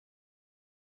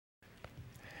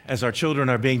As our children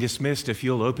are being dismissed, if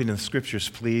you'll open the scriptures,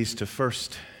 please, to 1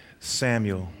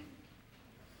 Samuel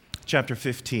chapter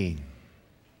 15.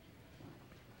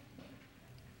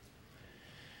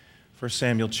 1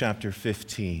 Samuel chapter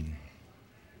 15.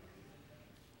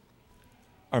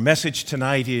 Our message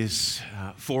tonight is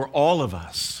for all of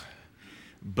us,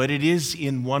 but it is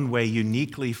in one way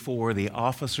uniquely for the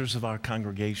officers of our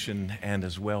congregation and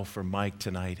as well for Mike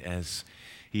tonight as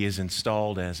he is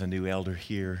installed as a new elder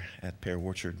here at Pear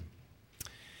Orchard.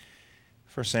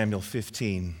 1 Samuel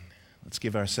 15. Let's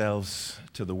give ourselves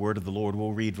to the word of the Lord.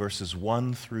 We'll read verses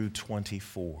 1 through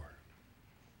 24.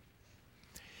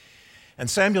 And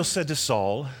Samuel said to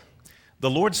Saul, "The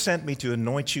Lord sent me to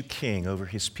anoint you king over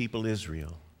his people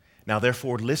Israel. Now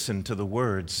therefore listen to the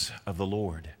words of the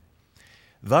Lord.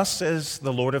 Thus says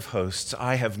the Lord of hosts,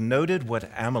 I have noted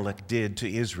what Amalek did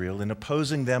to Israel in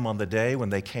opposing them on the day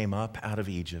when they came up out of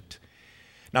Egypt.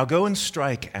 Now go and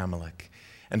strike Amalek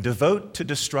and devote to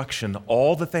destruction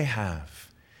all that they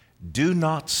have. Do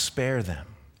not spare them,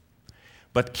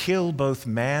 but kill both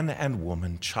man and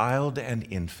woman, child and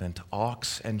infant,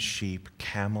 ox and sheep,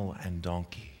 camel and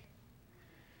donkey."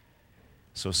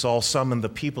 So Saul summoned the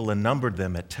people and numbered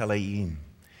them at Telaim,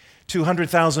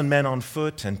 200,000 men on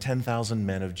foot and 10,000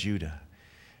 men of Judah.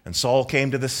 And Saul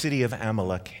came to the city of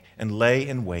Amalek and lay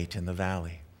in wait in the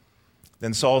valley.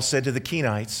 Then Saul said to the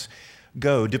Kenites,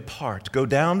 "Go, depart, go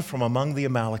down from among the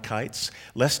Amalekites,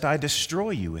 lest I destroy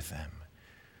you with them.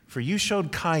 For you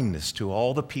showed kindness to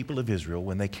all the people of Israel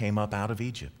when they came up out of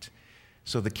Egypt."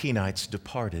 So the Kenites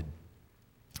departed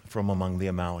from among the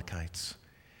Amalekites.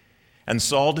 And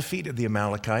Saul defeated the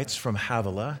Amalekites from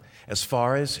Havilah as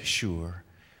far as Shur,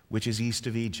 which is east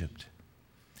of Egypt.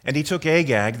 And he took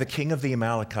Agag, the king of the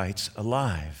Amalekites,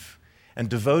 alive, and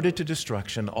devoted to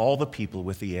destruction all the people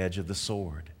with the edge of the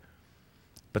sword.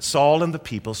 But Saul and the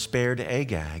people spared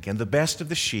Agag, and the best of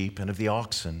the sheep and of the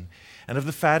oxen, and of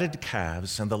the fatted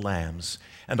calves and the lambs,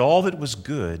 and all that was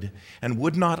good, and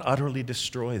would not utterly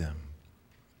destroy them.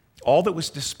 All that was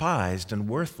despised and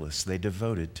worthless they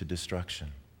devoted to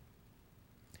destruction.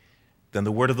 Then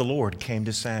the word of the Lord came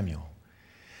to Samuel.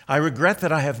 "I regret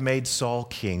that I have made Saul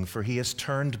king, for he has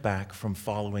turned back from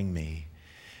following me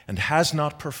and has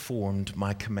not performed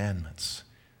my commandments."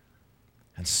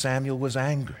 And Samuel was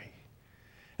angry,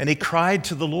 and he cried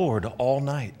to the Lord all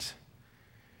night.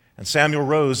 And Samuel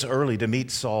rose early to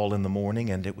meet Saul in the morning,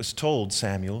 and it was told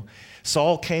Samuel,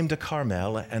 Saul came to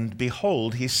Carmel, and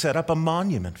behold, he set up a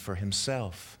monument for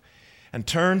himself, and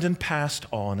turned and passed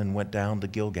on and went down to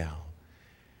Gilgal.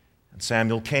 And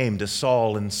Samuel came to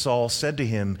Saul, and Saul said to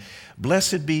him,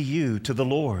 "Blessed be you to the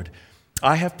Lord.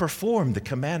 I have performed the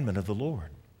commandment of the Lord."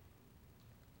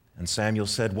 And Samuel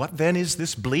said, "What then is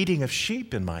this bleating of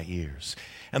sheep in my ears,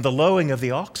 and the lowing of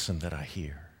the oxen that I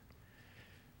hear?"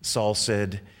 Saul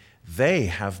said, "They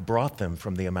have brought them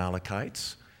from the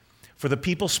Amalekites. For the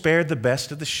people spared the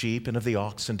best of the sheep and of the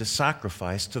oxen to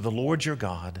sacrifice to the Lord your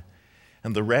God,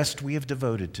 and the rest we have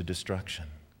devoted to destruction."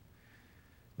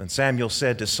 Then Samuel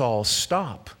said to Saul,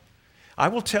 "Stop. I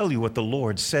will tell you what the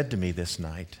Lord said to me this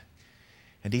night."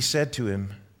 And he said to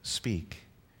him, "Speak."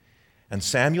 And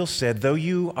Samuel said, "Though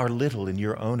you are little in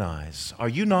your own eyes, are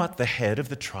you not the head of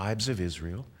the tribes of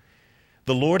Israel?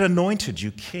 The Lord anointed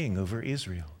you king over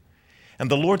Israel. And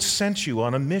the Lord sent you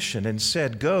on a mission and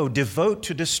said, 'Go, devote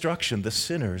to destruction the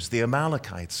sinners, the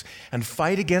Amalekites, and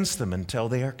fight against them until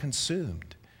they are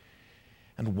consumed.'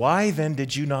 And why then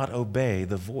did you not obey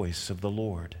the voice of the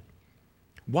Lord?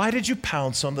 Why did you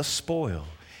pounce on the spoil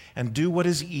and do what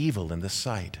is evil in the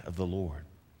sight of the Lord?"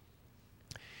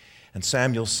 And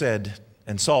Saul said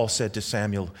to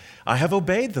Samuel, "I have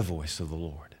obeyed the voice of the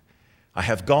Lord. I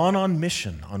have gone on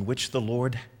mission on which the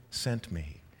Lord sent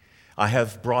me. I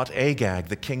have brought Agag,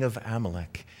 the king of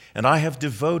Amalek, and I have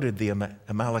devoted the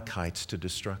Amalekites to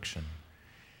destruction.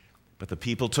 But the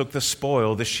people took the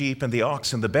spoil, the sheep and the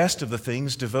oxen, the best of the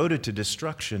things devoted to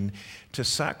destruction, to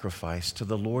sacrifice to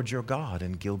the Lord your God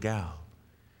in Gilgal."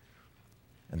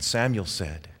 And Samuel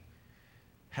said,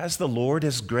 "Has the Lord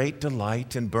as great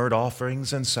delight in burnt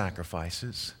offerings and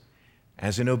sacrifices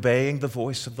as in obeying the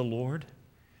voice of the Lord?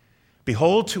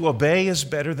 Behold, to obey is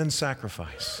better than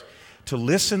sacrifice, to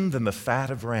listen than the fat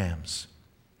of rams.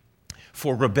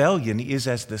 For rebellion is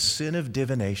as the sin of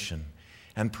divination,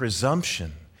 and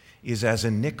presumption is as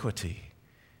iniquity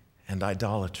and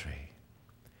idolatry.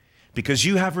 Because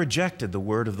you have rejected the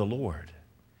word of the Lord,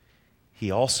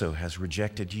 he also has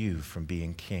rejected you from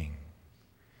being king."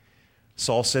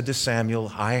 Saul said to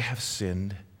Samuel, "I have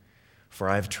sinned, for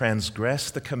I have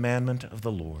transgressed the commandment of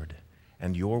the Lord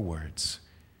and your words,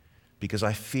 because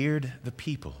I feared the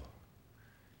people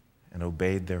and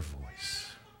obeyed their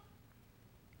voice."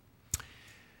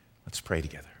 Let's pray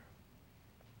together.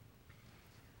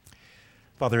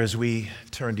 Father, as we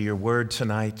turn to your word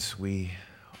tonight, we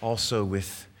also,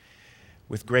 with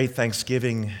great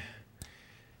thanksgiving,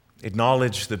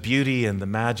 acknowledge the beauty and the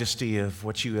majesty of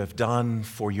what you have done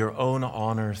for your own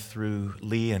honor through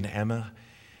Lee and Emma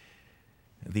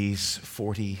these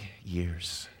 40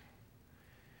 years.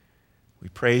 We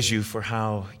praise you for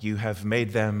how you have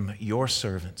made them your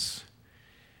servants,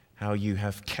 how you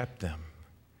have kept them,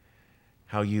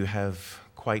 how you have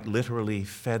quite literally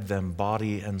fed them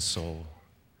body and soul.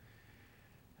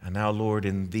 And now, Lord,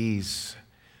 in these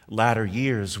latter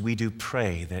years, we do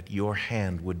pray that your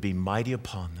hand would be mighty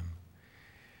upon them,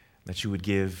 that you would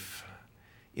give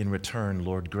in return,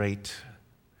 Lord, a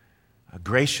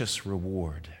gracious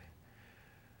reward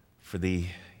for the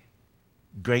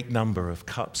great number of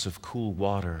cups of cool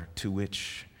water to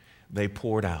which they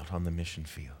poured out on the mission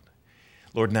field.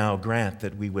 Lord, now grant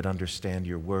that we would understand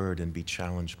your word and be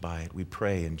challenged by it. We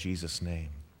pray in Jesus' name.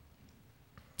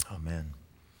 Amen.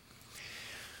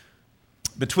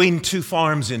 Between two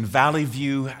farms in Valley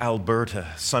View, Alberta,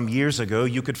 some years ago,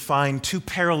 you could find two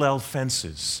parallel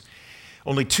fences,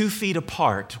 only 2 feet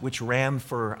apart, which ran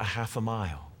for a half a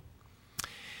mile.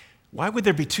 Why would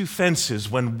there be two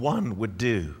fences when one would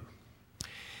do?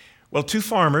 Well, two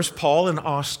farmers, Paul and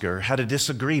Oscar, had a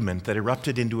disagreement that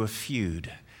erupted into a feud.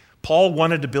 Paul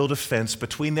wanted to build a fence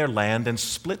between their land and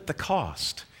split the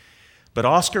cost, but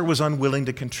Oscar was unwilling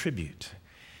to contribute.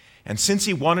 And since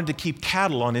he wanted to keep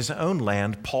cattle on his own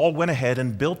land, Paul went ahead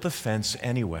and built the fence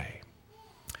anyway.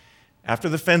 After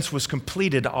the fence was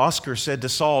completed, Oscar said to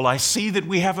Saul, "I see that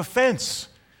we have a fence."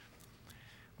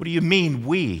 "What do you mean,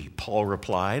 we?" Paul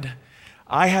replied.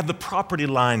 "I had the property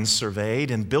lines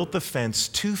surveyed and built the fence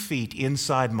 2 feet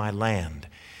inside my land.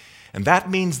 And that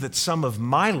means that some of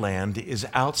my land is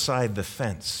outside the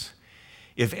fence.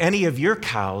 If any of your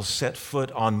cows set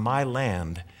foot on my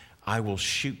land, I will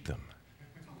shoot them."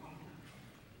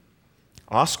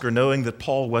 Oscar, knowing that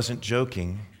Paul wasn't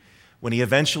joking, when he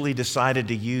eventually decided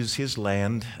to use his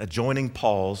land adjoining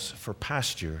Paul's for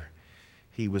pasture,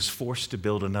 he was forced to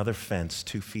build another fence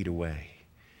 2 feet away.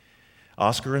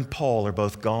 Oscar and Paul are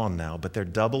both gone now, but their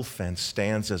double fence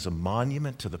stands as a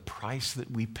monument to the price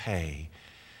that we pay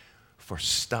for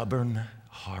stubborn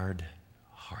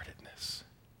hard-heartedness.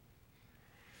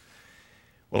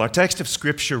 Well, our text of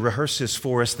Scripture rehearses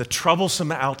for us the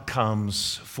troublesome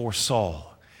outcomes for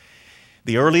Saul,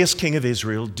 the earliest king of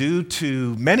Israel, due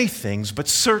to many things, but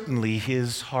certainly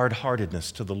his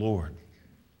hard-heartedness to the Lord.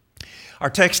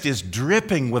 Our text is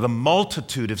dripping with a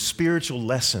multitude of spiritual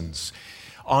lessons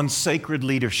on sacred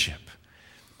leadership.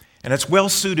 And it's well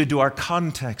suited to our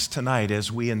context tonight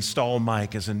as we install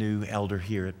Mike as a new elder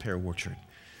here at Pear Orchard.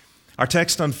 Our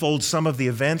text unfolds some of the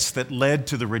events that led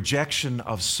to the rejection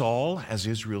of Saul as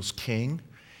Israel's king.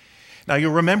 Now,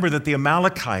 you'll remember that the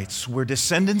Amalekites were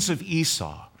descendants of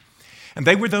Esau, and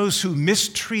they were those who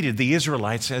mistreated the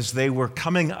Israelites as they were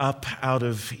coming up out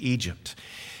of Egypt.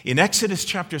 In Exodus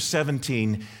chapter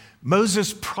 17,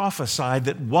 Moses prophesied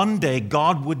that one day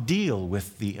God would deal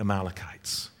with the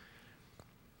Amalekites.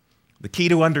 The key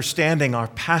to understanding our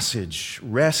passage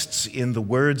rests in the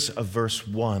words of verse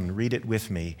 1. Read it with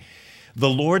me. "The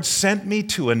Lord sent me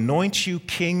to anoint you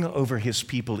king over his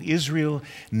people Israel.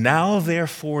 Now,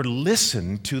 therefore,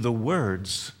 listen to the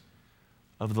words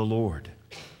of the Lord."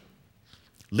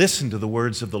 Listen to the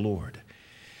words of the Lord.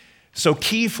 So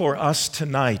key for us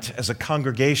tonight as a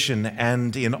congregation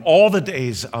and in all the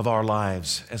days of our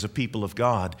lives as a people of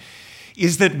God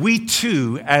is that we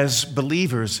too, as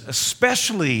believers,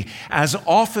 especially as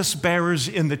office bearers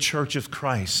in the church of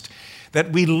Christ,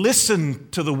 that we listen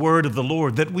to the word of the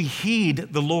Lord, that we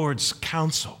heed the Lord's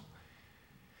counsel.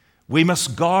 We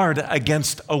must guard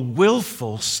against a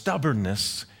willful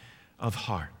stubbornness of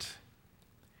heart.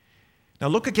 Now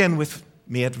look again with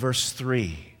me at verse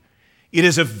 3. It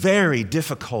is a very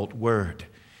difficult word.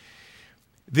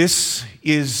 This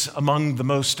is among the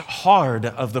most hard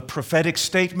of the prophetic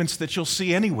statements that you'll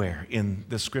see anywhere in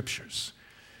the Scriptures.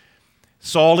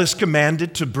 Saul is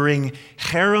commanded to bring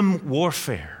harem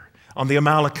warfare on the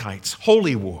Amalekites,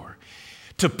 holy war,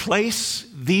 to place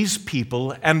these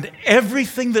people and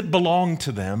everything that belonged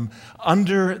to them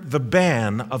under the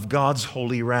ban of God's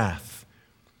holy wrath.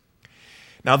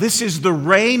 Now, this is the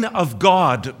reign of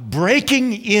God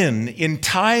breaking in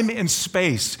time and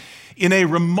space in a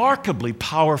remarkably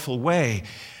powerful way.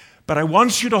 But I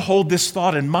want you to hold this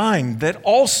thought in mind, that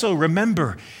also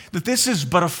remember that this is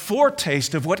but a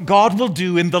foretaste of what God will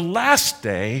do in the last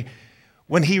day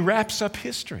when he wraps up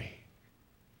history.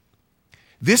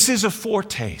 This is a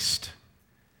foretaste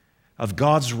of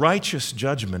God's righteous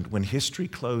judgment when history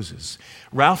closes.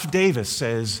 Ralph Davis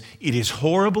says, "It is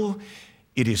horrible,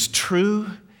 it is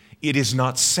true, it is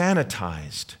not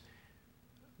sanitized,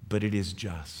 but it is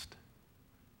just."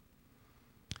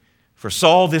 For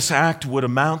Saul, this act would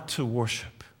amount to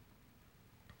worship.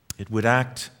 It would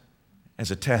act as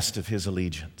a test of his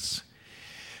allegiance.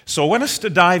 So I want us to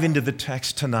dive into the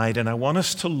text tonight, and I want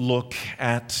us to look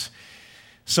at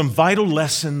some vital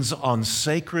lessons on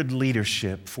sacred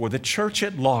leadership for the church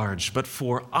at large, but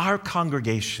for our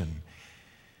congregation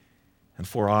and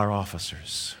for our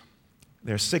officers.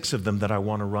 There are 6 of them that I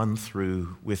want to run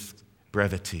through with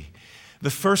brevity.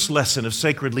 The first lesson of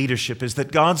sacred leadership is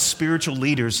that God's spiritual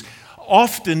leaders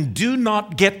often do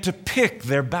not get to pick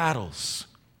their battles.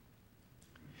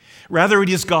 Rather, it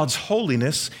is God's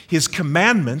holiness, His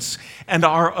commandments, and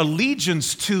our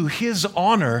allegiance to His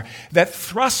honor that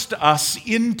thrust us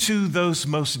into those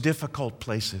most difficult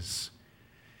places.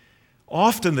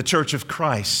 Often the Church of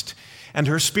Christ and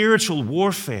her spiritual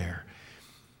warfare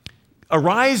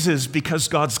arises because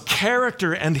God's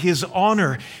character and His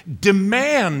honor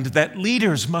demand that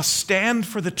leaders must stand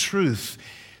for the truth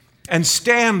and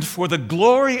stand for the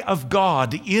glory of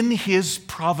God in His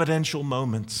providential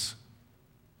moments.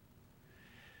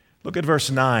 Look at verse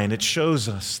 9. It shows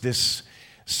us this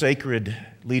sacred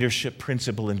leadership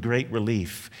principle in great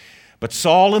relief. But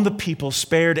Saul and the people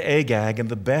spared Agag and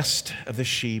the best of the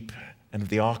sheep and of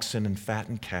the oxen and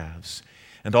fattened calves,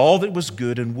 and all that was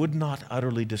good, and would not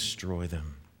utterly destroy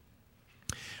them.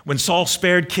 When Saul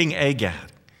spared King Agag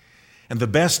and the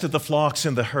best of the flocks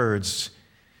and the herds,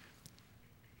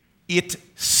 it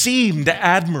seemed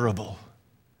admirable.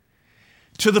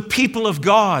 To the people of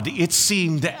God, it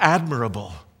seemed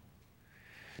admirable.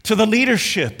 To the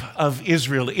leadership of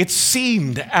Israel, it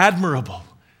seemed admirable.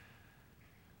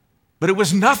 But it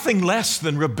was nothing less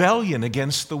than rebellion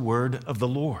against the word of the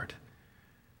Lord.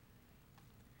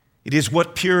 It is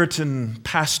what Puritan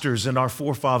pastors and our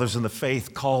forefathers in the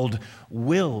faith called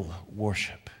will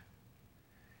worship.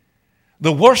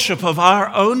 The worship of our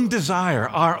own desire,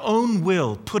 our own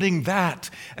will, putting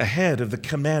that ahead of the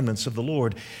commandments of the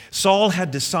Lord. Saul had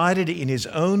decided in his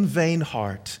own vain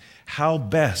heart how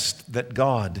best that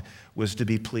God was to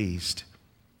be pleased.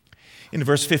 In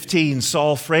verse 15,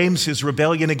 Saul frames his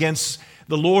rebellion against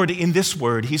the Lord in this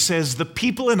word. He says, "The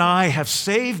people and I have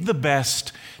saved the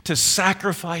best to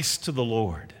sacrifice to the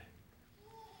Lord."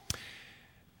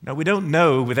 Now, we don't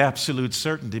know with absolute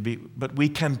certainty, but we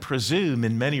can presume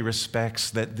in many respects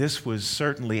that this was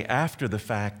certainly after the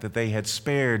fact that they had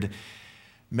spared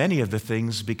many of the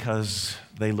things because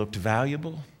they looked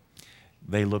valuable,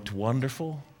 they looked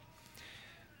wonderful.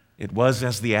 It was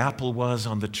as the apple was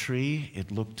on the tree,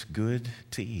 it looked good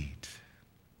to eat.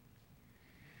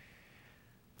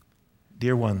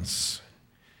 Dear ones,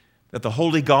 that the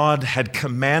holy God had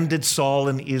commanded Saul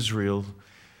and Israel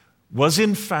was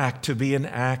in fact to be an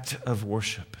act of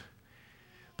worship.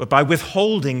 But by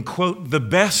withholding, quote, "the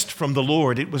best from the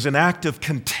Lord," it was an act of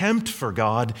contempt for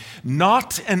God,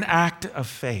 not an act of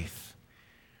faith.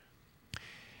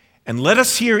 And let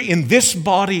us here in this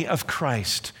body of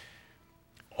Christ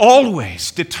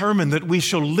always determine that we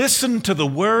shall listen to the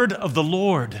word of the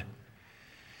Lord,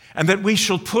 and that we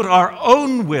shall put our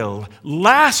own will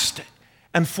last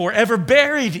and forever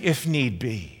buried if need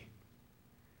be,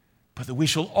 but that we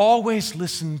shall always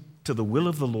listen to the will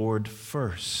of the Lord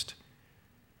first.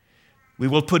 We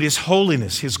will put His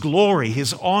holiness, His glory,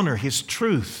 His honor, His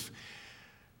truth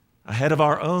ahead of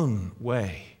our own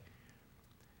way.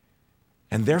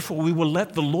 And therefore we will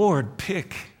let the Lord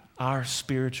pick our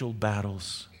spiritual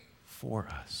battles for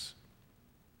us.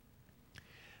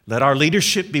 Let our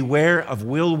leadership beware of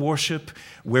will worship,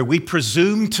 where we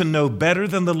presume to know better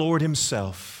than the Lord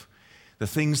Himself the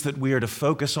things that we are to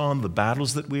focus on, the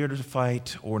battles that we are to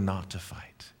fight or not to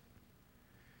fight.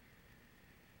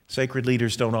 Sacred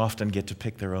leaders don't often get to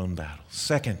pick their own battles.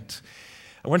 Second,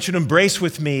 I want you to embrace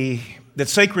with me that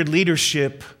sacred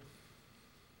leadership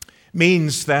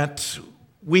means that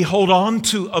we hold on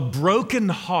to a broken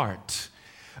heart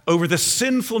over the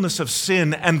sinfulness of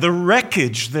sin and the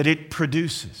wreckage that it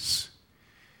produces.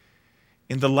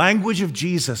 In the language of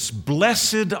Jesus,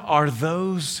 blessed are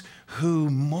those who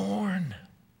mourn,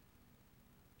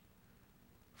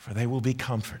 for they will be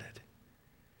comforted.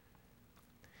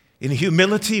 In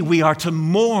humility, we are to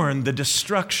mourn the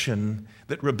destruction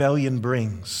that rebellion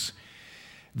brings.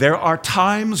 There are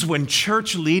times when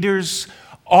church leaders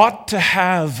ought to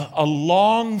have a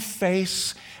long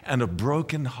face and a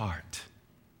broken heart.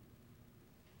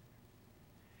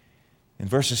 In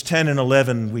verses 10 and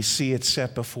 11, we see it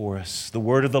set before us. The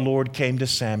word of the Lord came to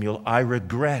Samuel, "I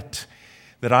regret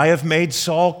that I have made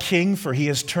Saul king, for he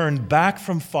has turned back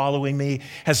from following me,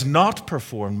 has not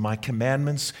performed my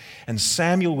commandments. And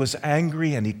Samuel was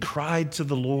angry, and he cried to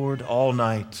the Lord all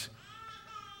night.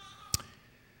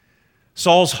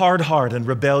 Saul's hard heart and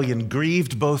rebellion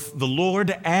grieved both the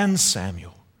Lord and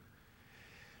Samuel.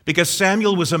 Because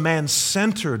Samuel was a man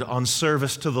centered on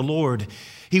service to the Lord,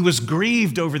 he was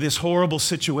grieved over this horrible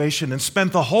situation and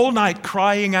spent the whole night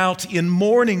crying out in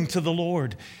mourning to the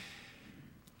Lord.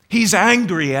 He's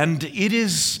angry, and it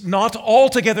is not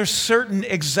altogether certain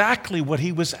exactly what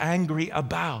he was angry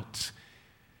about.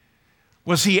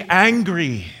 Was he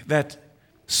angry that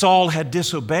Saul had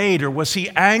disobeyed, or was he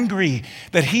angry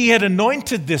that he had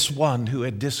anointed this one who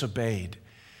had disobeyed?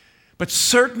 But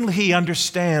certainly he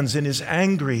understands and is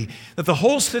angry that the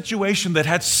whole situation that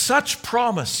had such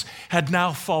promise had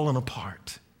now fallen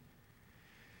apart.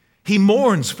 He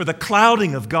mourns for the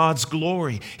clouding of God's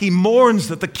glory. He mourns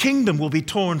that the kingdom will be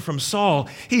torn from Saul.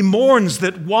 He mourns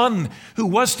that one who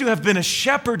was to have been a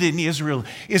shepherd in Israel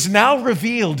is now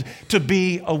revealed to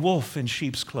be a wolf in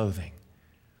sheep's clothing.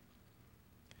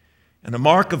 And a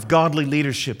mark of godly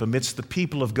leadership amidst the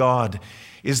people of God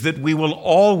is that we will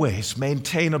always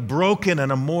maintain a broken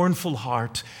and a mournful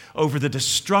heart over the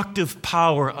destructive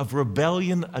power of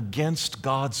rebellion against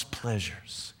God's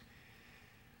pleasures.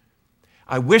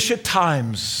 I wish at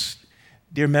times,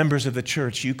 dear members of the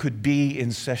church, you could be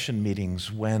in session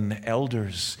meetings when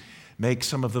elders make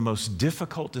some of the most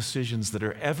difficult decisions that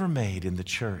are ever made in the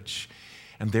church,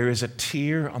 and there is a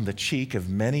tear on the cheek of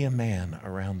many a man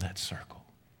around that circle.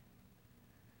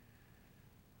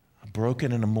 A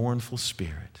broken and a mournful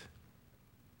spirit,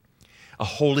 a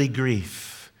holy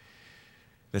grief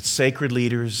that sacred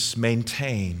leaders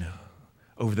maintain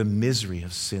over the misery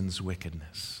of sin's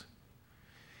wickedness.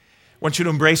 I want you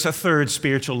to embrace a third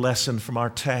spiritual lesson from our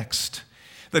text,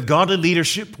 that godly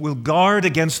leadership will guard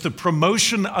against the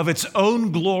promotion of its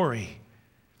own glory,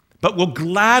 but will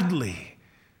gladly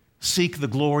seek the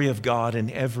glory of God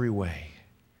in every way.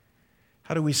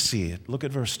 How do we see it? Look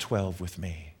at verse 12 with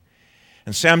me.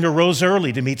 And Samuel rose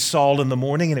early to meet Saul in the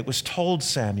morning, and it was told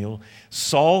Samuel,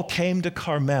 Saul came to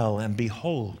Carmel, and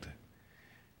behold,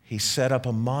 he set up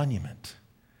a monument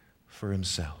for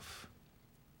himself.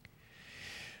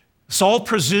 Saul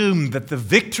presumed that the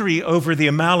victory over the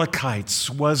Amalekites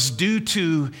was due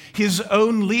to his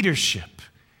own leadership.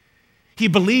 He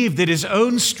believed that his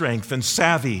own strength and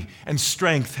savvy and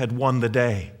strength had won the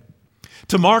day.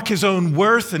 To mark his own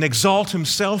worth and exalt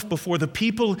himself before the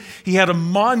people, he had a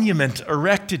monument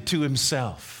erected to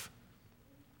himself.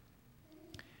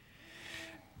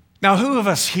 Now, who of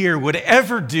us here would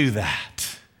ever do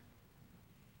that?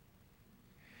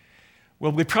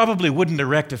 Well, we probably wouldn't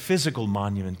erect a physical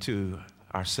monument to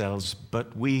ourselves,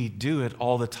 but we do it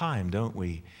all the time, don't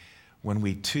we? When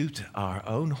we toot our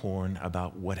own horn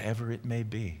about whatever it may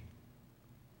be.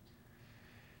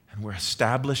 And we're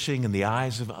establishing in the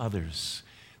eyes of others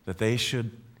that they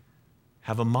should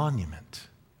have a monument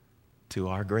to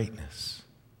our greatness.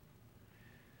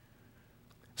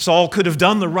 Saul could have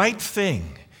done the right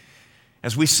thing.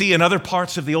 As we see in other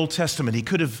parts of the Old Testament, he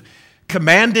could have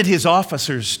commanded his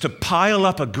officers to pile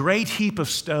up a great heap of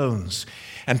stones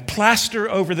and plaster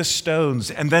over the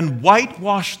stones and then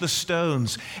whitewash the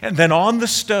stones and then on the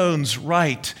stones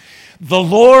write, "The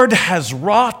Lord has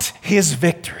wrought his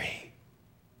victory."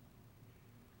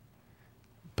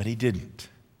 But he didn't.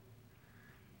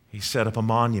 He set up a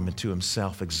monument to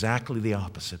himself, exactly the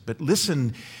opposite. But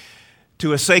listen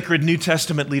to a sacred New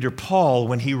Testament leader, Paul,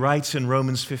 when he writes in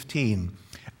Romans 15,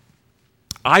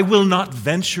 I will not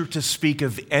venture to speak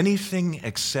of anything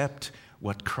except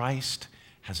what Christ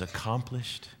has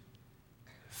accomplished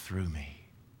through me.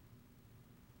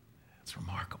 That's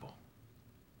remarkable.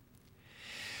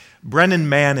 Brennan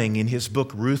Manning, in his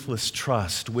book Ruthless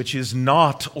Trust, which is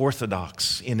not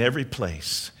orthodox in every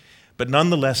place, but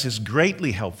nonetheless is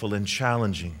greatly helpful and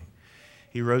challenging,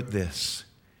 he wrote this: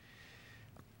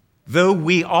 though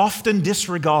we often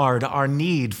disregard our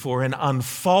need for an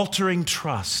unfaltering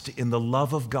trust in the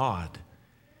love of God,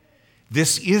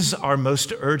 this is our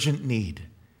most urgent need.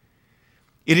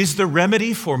 It is the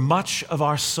remedy for much of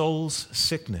our soul's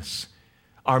sickness,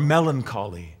 our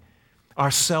melancholy,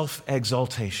 our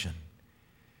self-exaltation.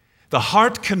 The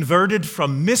heart converted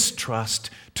from mistrust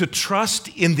to trust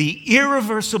in the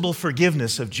irreversible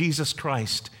forgiveness of Jesus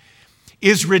Christ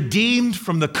is redeemed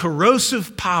from the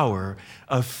corrosive power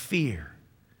of fear.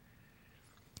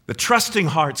 The trusting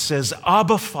heart says,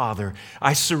 Abba, Father,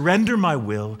 I surrender my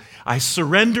will, I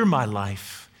surrender my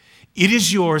life. It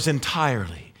is yours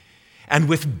entirely, and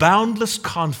with boundless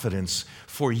confidence,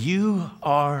 for you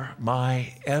are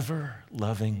my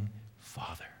ever-loving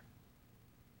Father.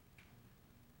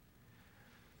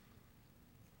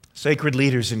 Sacred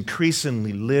leaders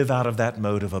increasingly live out of that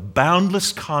mode of a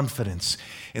boundless confidence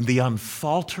in the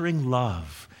unfaltering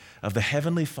love of the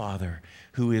Heavenly Father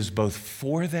who is both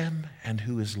for them and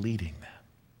who is leading them.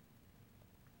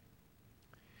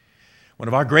 One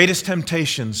of our greatest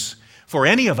temptations for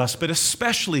any of us, but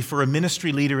especially for a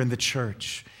ministry leader in the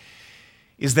church,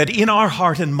 is that in our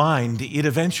heart and mind, it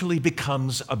eventually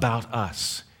becomes about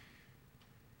us.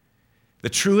 The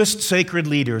truest sacred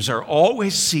leaders are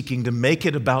always seeking to make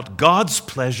it about God's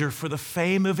pleasure for the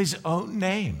fame of His own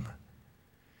name.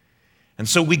 And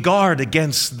so we guard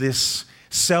against this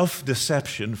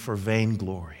self-deception for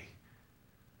vainglory.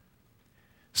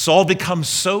 Saul becomes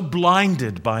so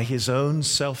blinded by his own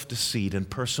self-deceit and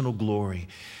personal glory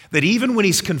that even when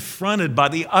he's confronted by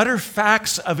the utter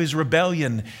facts of his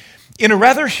rebellion, in a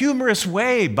rather humorous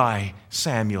way by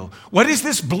Samuel, "What is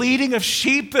this bleating of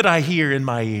sheep that I hear in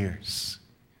my ears?"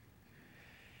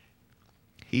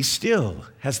 He still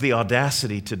has the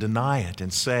audacity to deny it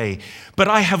and say, "But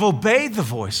I have obeyed the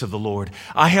voice of the Lord.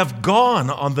 I have gone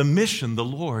on the mission the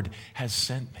Lord has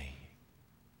sent me."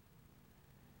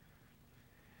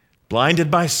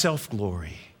 Blinded by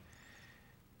self-glory,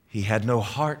 he had no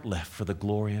heart left for the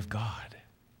glory of God.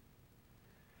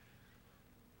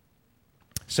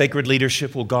 Sacred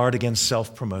leadership will guard against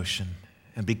self-promotion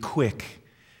and be quick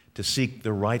to seek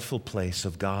the rightful place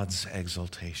of God's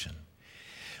exaltation.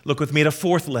 Look with me at a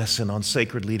fourth lesson on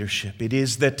sacred leadership. It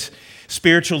is that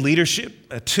spiritual leadership,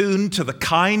 attuned to the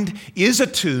kind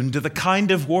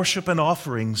of worship and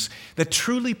offerings that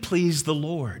truly please the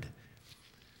Lord.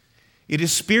 It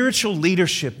is spiritual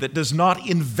leadership that does not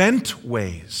invent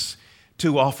ways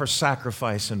to offer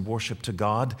sacrifice and worship to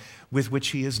God with which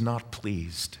He is not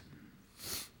pleased.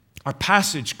 Our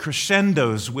passage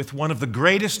crescendos with one of the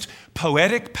greatest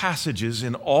poetic passages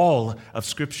in all of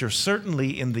Scripture,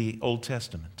 certainly in the Old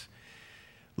Testament.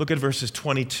 Look at verses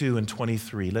 22 and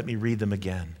 23. Let me read them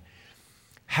again.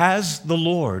 "Has the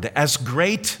Lord as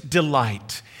great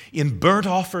delight in burnt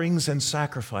offerings and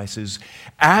sacrifices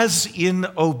as in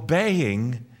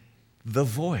obeying the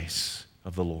voice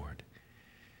of the Lord?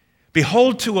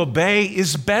 Behold, to obey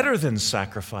is better than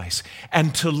sacrifice,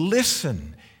 and to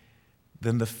listen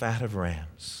than the fat of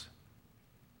rams.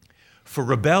 For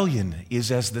rebellion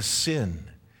is as the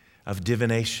sin of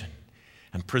divination,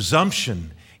 and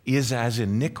presumption is as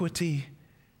iniquity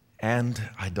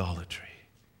and idolatry."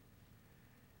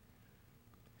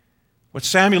 What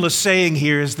Samuel is saying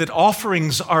here is that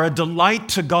offerings are a delight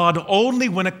to God only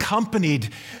when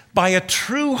accompanied by a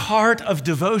true heart of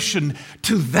devotion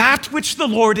to that which the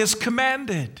Lord has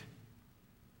commanded.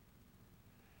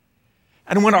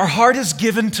 And when our heart is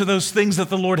given to those things that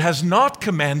the Lord has not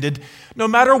commanded, no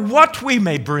matter what we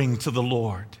may bring to the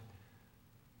Lord,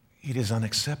 it is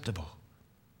unacceptable.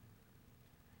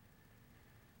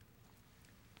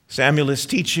 Samuel is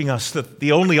teaching us that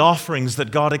the only offerings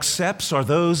that God accepts are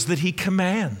those that He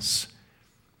commands.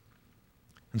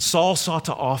 And Saul sought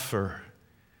to offer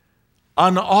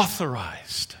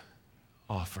unauthorized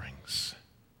offerings.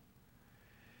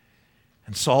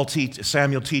 And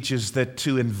Samuel teaches that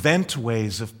to invent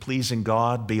ways of pleasing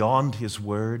God beyond His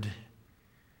word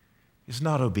is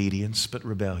not obedience, but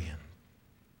rebellion.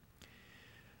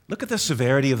 Look at the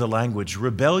severity of the language.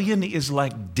 Rebellion is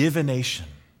like divination.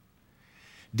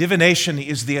 Divination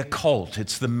is the occult.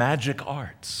 It's the magic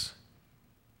arts.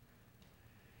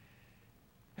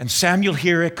 And Samuel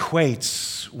here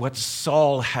equates what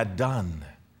Saul had done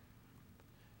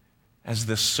as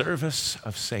the service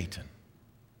of Satan.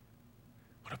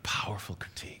 What a powerful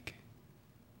critique.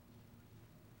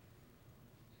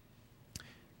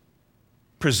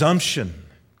 Presumption,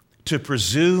 to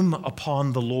presume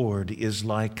upon the Lord, is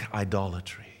like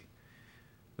idolatry,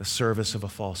 the service of a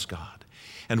false god.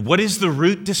 And what is the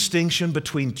root distinction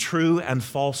between true and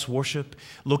false worship?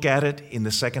 Look at it in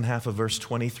the second half of verse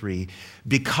 23.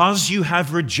 "Because you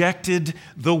have rejected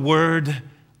the word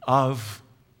of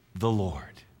the Lord."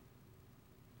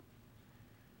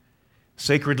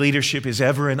 Sacred leadership is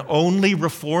ever and only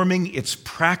reforming its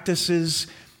practices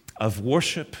of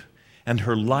worship and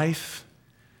her life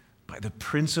by the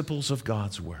principles of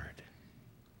God's word.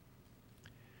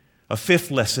 A fifth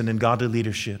lesson in godly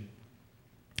leadership.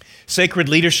 Sacred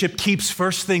leadership keeps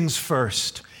first things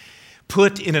first.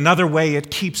 Put in another way,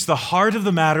 it keeps the heart of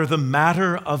the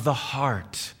matter of the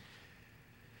heart.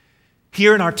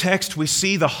 Here in our text, we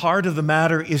see the heart of the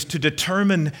matter is to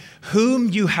determine whom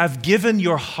you have given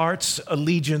your heart's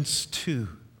allegiance to.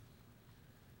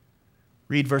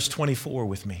 Read verse 24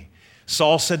 with me.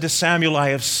 "Saul said to Samuel, I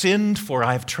have sinned, for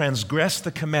I have transgressed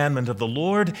the commandment of the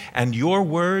Lord and your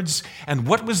words." And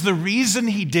what was the reason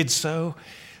he did so?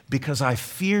 because I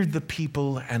feared the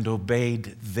people and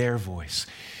obeyed their voice.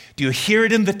 Do you hear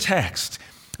it in the text?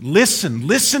 Listen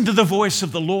to the voice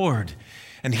of the Lord.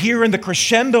 And here in the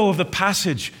crescendo of the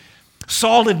passage,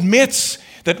 Saul admits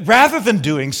that rather than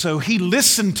doing so, he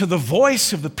listened to the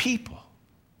voice of the people.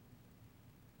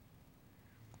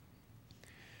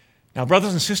 Now,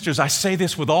 brothers and sisters, I say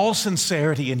this with all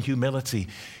sincerity and humility.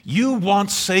 You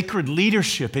want sacred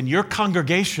leadership in your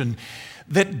congregation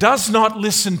that does not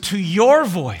listen to your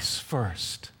voice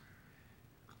first.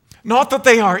 Not that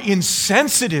they are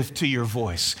insensitive to your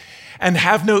voice and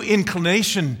have no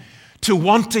inclination to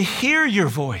want to hear your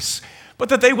voice, but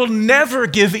that they will never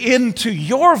give in to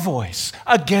your voice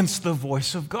against the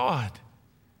voice of God.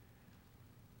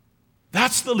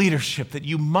 That's the leadership that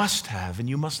you must have and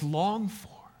you must long for.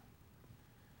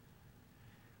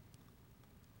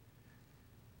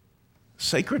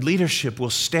 Sacred leadership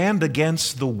will stand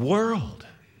against the world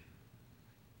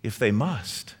if they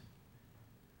must.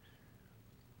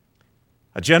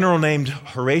 A general named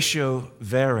Horatio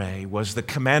Vere was the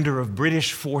commander of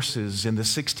British forces in the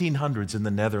 1600s in the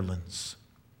Netherlands.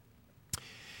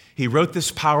 He wrote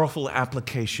this powerful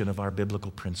application of our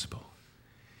biblical principle.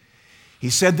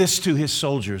 He said this to his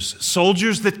soldiers: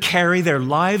 soldiers that carry their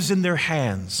lives in their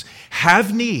hands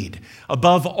have need,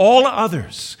 above all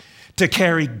others, to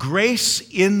carry grace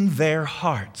in their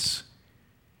hearts,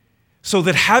 so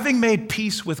that having made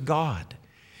peace with God,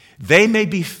 they may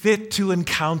be fit to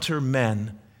encounter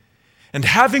men, and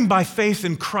having by faith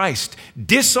in Christ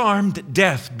disarmed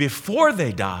death before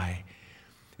they die,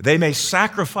 they may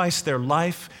sacrifice their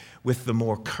life with the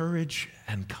more courage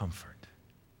and comfort.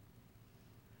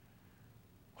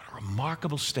 What a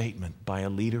remarkable statement by a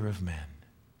leader of men,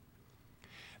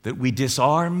 that we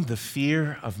disarm the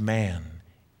fear of man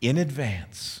in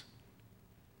advance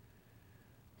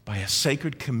by a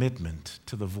sacred commitment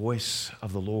to the voice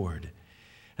of the Lord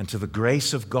and to the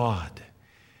grace of God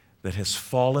that has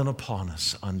fallen upon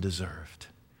us undeserved.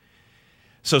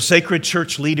 So sacred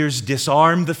church leaders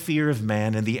disarm the fear of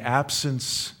man in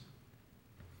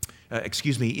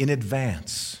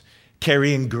advance,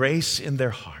 carrying grace in their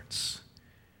hearts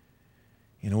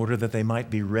in order that they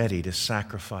might be ready to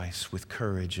sacrifice with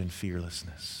courage and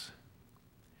fearlessness.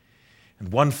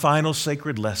 And one final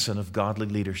sacred lesson of godly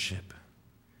leadership.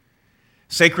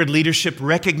 Sacred leadership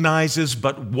recognizes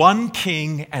but one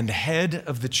king and head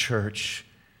of the church,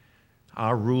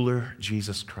 our ruler,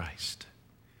 Jesus Christ.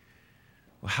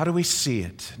 Well, how do we see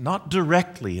it? Not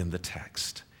directly in the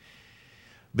text,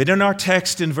 but in our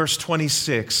text in verse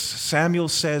 26, Samuel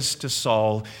says to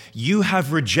Saul, "You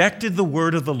have rejected the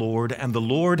word of the Lord, and the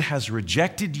Lord has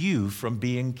rejected you from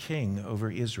being king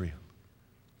over Israel."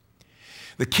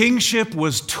 The kingship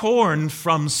was torn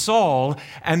from Saul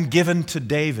and given to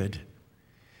David.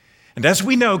 And as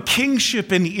we know,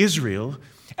 kingship in Israel,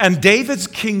 and David's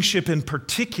kingship in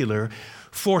particular,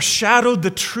 foreshadowed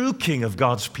the true king of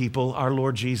God's people, our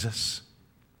Lord Jesus.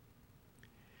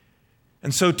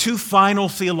 And so, two final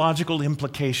theological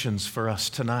implications for us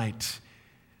tonight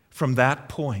from that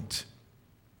point.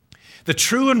 The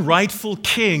true and rightful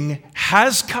king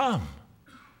has come.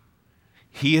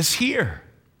 He is here.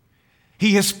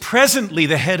 He is presently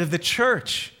the head of the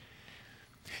church.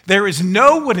 There is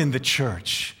no one in the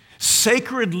church,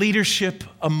 sacred leadership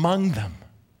among them,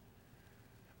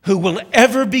 who will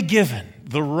ever be given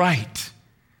the right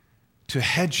to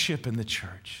headship in the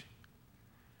church.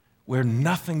 We're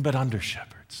nothing but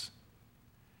under-shepherds.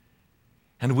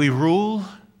 And we rule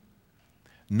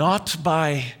not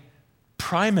by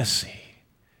primacy,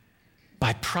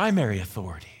 by primary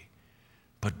authority,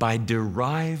 but by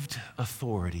derived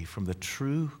authority from the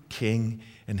true king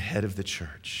and head of the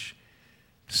church.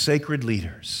 Sacred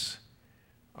leaders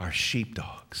are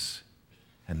sheepdogs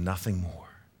and nothing more.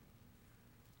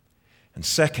 And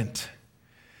second,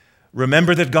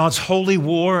 remember that God's holy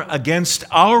war against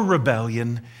our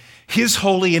rebellion, his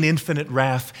holy and infinite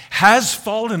wrath, has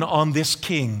fallen on this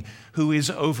king who is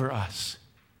over us.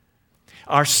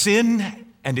 Our sin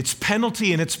and its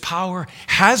penalty and its power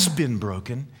has been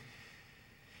broken.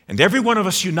 And every one of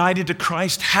us united to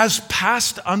Christ has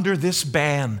passed under this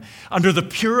ban, under the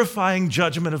purifying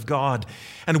judgment of God,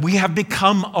 and we have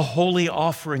become a holy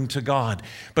offering to God.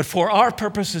 But for our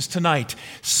purposes tonight,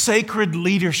 sacred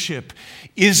leadership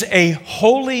is a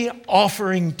holy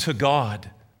offering to God.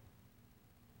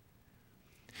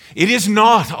 It is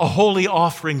not a holy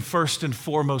offering first and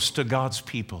foremost to God's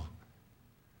people.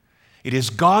 It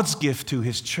is God's gift to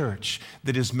his church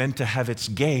that is meant to have its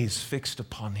gaze fixed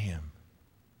upon him.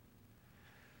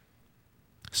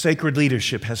 Sacred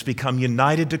leadership has become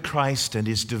united to Christ and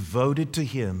is devoted to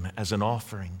him as an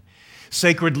offering.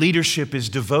 Sacred leadership is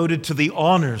devoted to the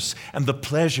honors and the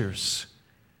pleasures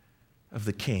of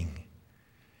the king.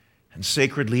 And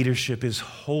sacred leadership is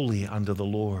holy unto the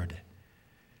Lord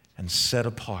and set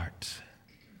apart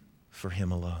for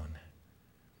him alone.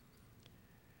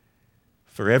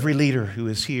 For every leader who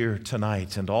is here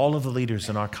tonight and all of the leaders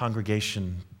in our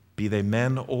congregation, be they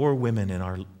men or women in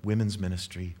our women's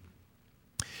ministry,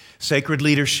 sacred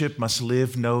leadership must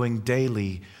live knowing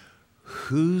daily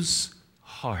whose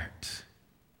heart,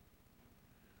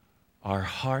 our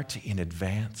heart in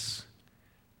advance,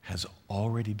 has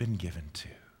already been given to.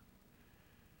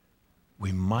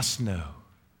 We must know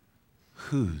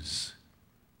whose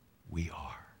we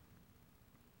are.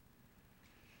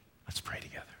 Let's pray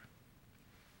together.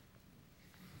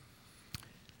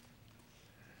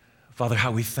 Father,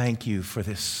 how we thank you for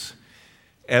this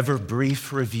ever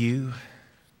brief review.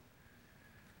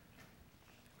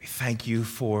 We thank you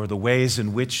for the ways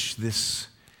in which this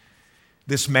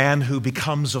man who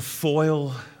becomes a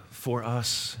foil for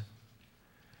us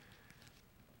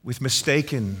with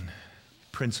mistaken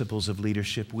principles of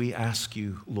leadership, we ask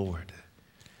you, Lord,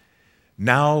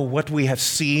 now what we have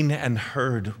seen and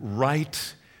heard,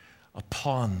 write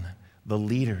upon the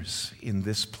leaders in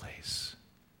this place.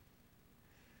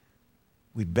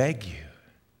 We beg you.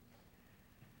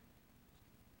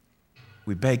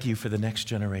 We beg you for the next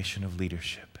generation of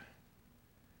leadership,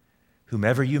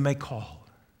 whomever you may call,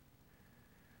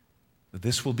 that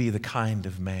this will be the kind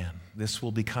of man, this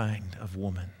will be kind of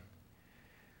woman,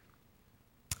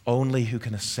 only who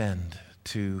can ascend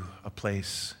to a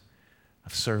place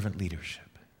of servant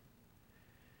leadership.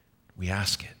 We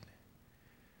ask it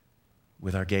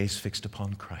with our gaze fixed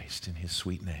upon Christ in his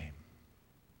sweet name.